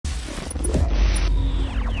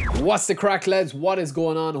What's the crack, lads? What is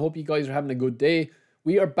going on? I hope you guys are having a good day.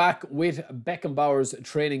 We are back with BECKENBEAUR's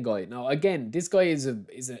training guide. Now, again, this guy is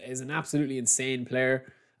an absolutely insane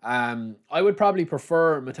player. I would probably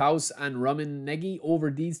prefer Matthaus and Rummenigge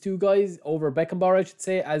over these two guys, over BECKENBEAUR, I should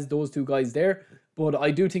say, as those two guys there. But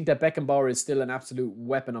I do think that BECKENBEAUR is still an absolute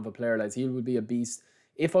weapon of a player, lads. He would be a beast.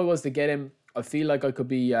 If I was to get him, I feel like I could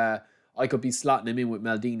be slotting him in with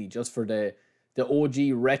Maldini just for the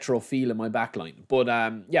OG retro feel in my backline. But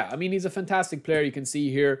yeah, I mean, he's a fantastic player. You can see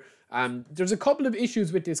here. There's a couple of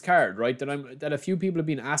issues with this card, right? That a few people have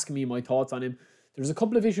been asking me my thoughts on him. There's a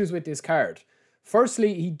couple of issues with this card.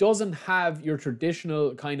 Firstly, he doesn't have your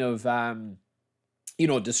traditional kind of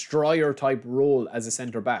destroyer type role as a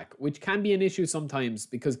centre back, which can be an issue sometimes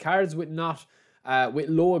because cards with with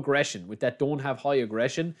low aggression, with that don't have high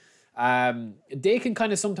aggression, they can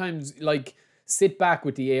kind of sometimes like sit back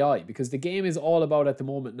with the AI, because the game is all about, at the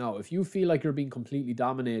moment now, if you feel like you're being completely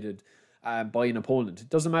dominated by an opponent, it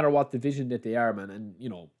doesn't matter what division that they are, man,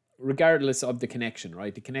 and regardless of the connection,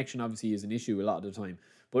 right? The connection obviously is an issue a lot of the time.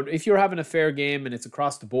 But if you're having a fair game and it's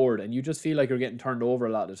across the board and you just feel like you're getting turned over a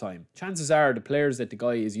lot of the time, chances are the players that the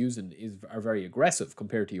guy is using are very aggressive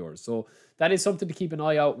compared to yours. So that is something to keep an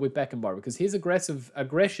eye out with BECKENBEAUR, because his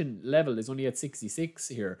aggression level is only at 66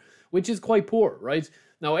 here, which is quite poor, right?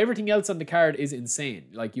 Now, everything else on the card is insane.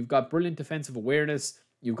 Like, you've got brilliant defensive awareness,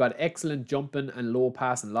 you've got excellent jumping and low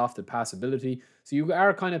pass and lofted pass ability. So you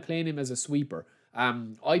are kind of playing him as a sweeper.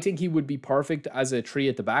 I think he would be perfect as a 3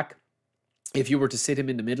 at the back if you were to sit him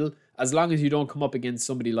in the middle, as long as you don't come up against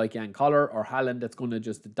somebody like Jan Koller or Haaland that's going to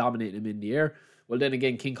just dominate him in the air. Well, then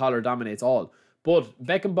again, King Koller dominates all. But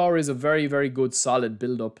BECKENBEAUR is a very, very good, solid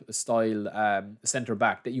build-up style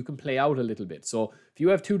centre-back that you can play out a little bit. So if you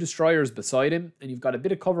have two destroyers beside him and you've got a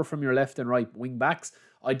bit of cover from your left and right wing-backs,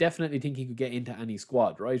 I definitely think he could get into any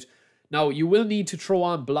squad, right? Now, you will need to throw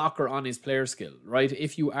on blocker on his player skill, right,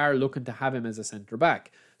 if you are looking to have him as a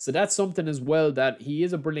centre-back. So that's something as well, that he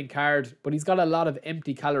is a brilliant card, but he's got a lot of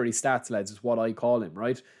empty calorie stats, lads, is what I call him,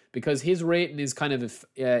 right? Because his rating is kind of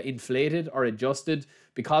inflated or adjusted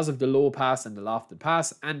because of the low pass and the lofted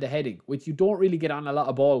pass and the heading, which you don't really get on a lot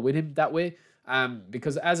of ball with him that way.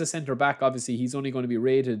 Because as a centre-back, obviously, he's only going to be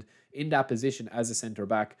rated in that position as a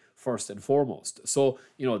centre-back first and foremost. So,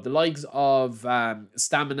 the likes of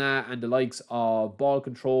stamina and the likes of ball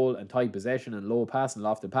control and tight possession and low pass and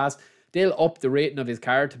lofted pass, they'll up the rating of his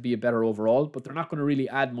card to be a better overall, but they're not going to really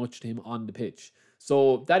add much to him on the pitch.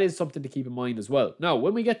 So that is something to keep in mind as well. Now,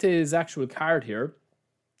 when we get to his actual card here,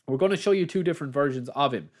 we're going to show you two different versions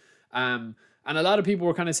of him. And a lot of people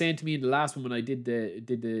were kind of saying to me in the last one when I did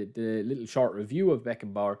the little short review of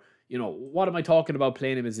BECKENBEAUR, what am I talking about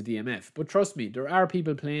playing him as a DMF? But trust me, there are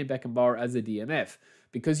people playing BECKENBEAUR as a DMF,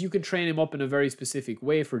 because you can train him up in a very specific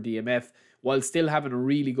way for DMF while still having a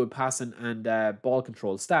really good passing and ball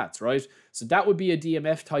control stats, right? So that would be a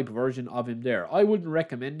DMF type version of him there. I wouldn't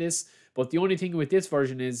recommend this, but the only thing with this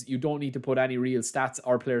version is you don't need to put any real stats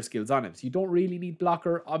or player skills on him. So you don't really need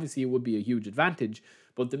blocker. Obviously, it would be a huge advantage,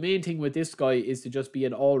 but the main thing with this guy is to just be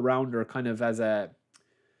an all-rounder, kind of as a...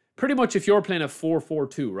 Pretty much if you're playing a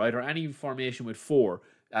 4-4-2, right, or any formation with 4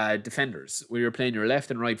 defenders, where you're playing your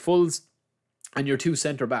left and right fulls and your 2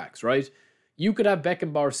 centre-backs, right? You could have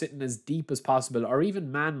BECKENBEAUR sitting as deep as possible, or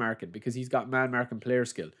even man-marking, because he's got man-marking player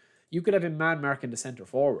skill. You could have him man-marking the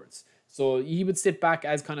centre-forwards. So he would sit back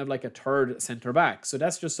as kind of like a third centre-back. So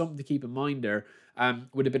that's just something to keep in mind there,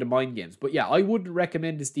 with a bit of mind games. But yeah, I wouldn't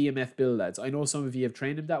recommend this DMF build, lads. I know some of you have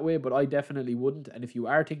trained him that way, but I definitely wouldn't. And if you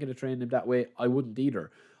are thinking of training him that way, I wouldn't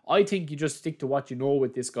either. I think you just stick to what you know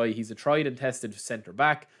with this guy. He's a tried and tested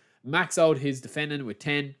centre-back. Max out his defending with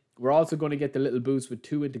 10. We're also going to get the little boost with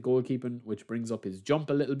 2 into goalkeeping, which brings up his jump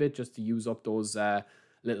a little bit, just to use up those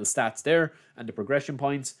little stats there, and the progression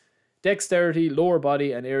points. Dexterity, lower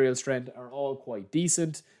body, and aerial strength are all quite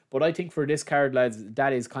decent. But I think for this card, lads,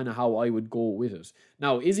 that is kind of how I would go with it.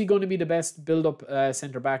 Now, is he going to be the best build-up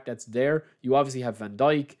centre-back that's there? You obviously have Van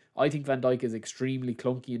Dijk. I think Van Dijk is extremely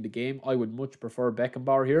clunky in the game. I would much prefer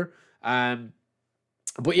BECKENBEAUR here.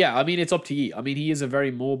 But yeah, I mean, it's up to you. I mean, he is a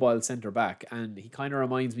very mobile centre-back, and he kind of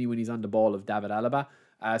reminds me when he's on the ball of David Alaba.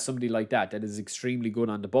 Somebody like that is extremely good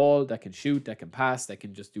on the ball, that can shoot, that can pass, that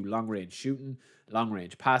can just do long-range shooting,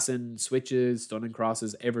 long-range passing, switches, stunning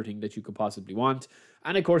crosses, everything that you could possibly want.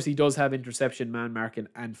 And of course, he does have interception, man-marking,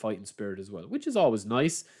 and fighting spirit as well, which is always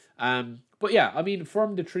nice. But yeah, I mean,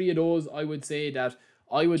 from the 3 of those, I would say that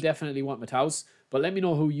I would definitely want Matthaus. But let me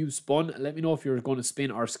know who you spun. Let me know if you're going to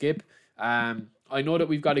spin or skip. I know that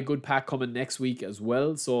we've got a good pack coming next week as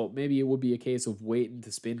well, so maybe it would be a case of waiting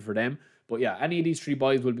to spin for them. But yeah, any of these 3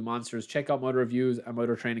 boys will be monsters. Check out my other reviews and my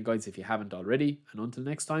other training guides if you haven't already. And until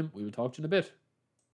next time, we will talk to you in a bit.